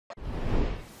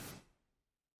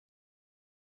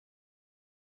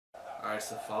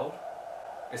It's a foul.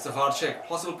 It's a VAR check.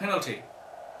 Possible penalty.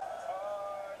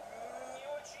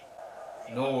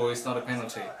 No, it's not a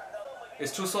penalty.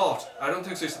 It's too soft. I don't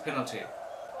think so it's a penalty.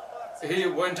 He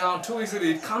went down too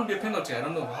easily. It can't be a penalty. I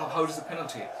don't know how it is a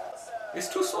penalty. It's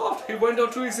too soft. He went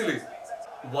down too easily.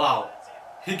 Wow.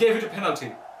 He gave it a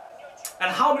penalty.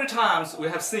 And how many times we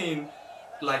have seen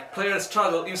like players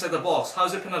struggle inside the box? How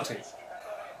is it a penalty?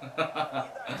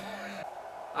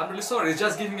 I'm really sorry. It's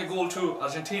just giving a goal to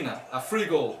Argentina. A free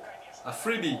goal. A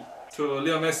freebie to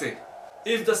Lionel Messi.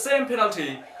 If the same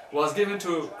penalty was given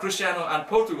to Cristiano and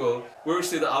Portugal, we would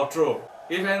see the outro.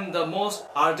 Even the most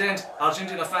ardent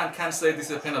Argentina fan can say this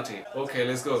is a penalty. Okay,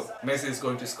 let's go. Messi is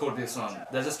going to score this one.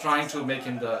 They're just trying to make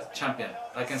him the champion.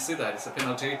 I can see that it's a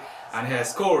penalty and he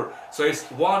has scored. So it's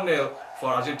 1-0 for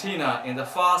Argentina in the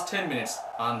first 10 minutes.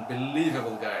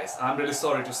 Unbelievable, guys. I'm really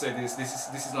sorry to say this.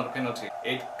 This is not a penalty.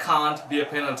 It can't be a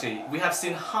penalty. We have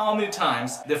seen how many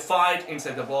times they fight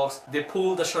inside the box, they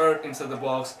pull the shirt inside the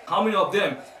box. How many of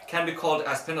them can be called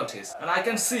as penalties? And I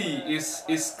can see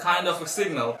is kind of a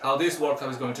signal how this World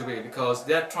Cup is going to be, because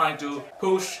they're trying to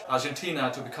push Argentina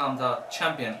to become the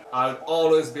champion. I would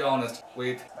always be honest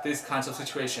with these kinds of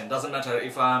situation. Doesn't matter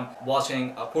if I'm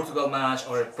watching a Portugal match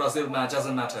or a Brazil match,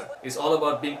 doesn't matter. It's all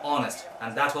about being honest,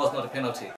 and that was not a penalty.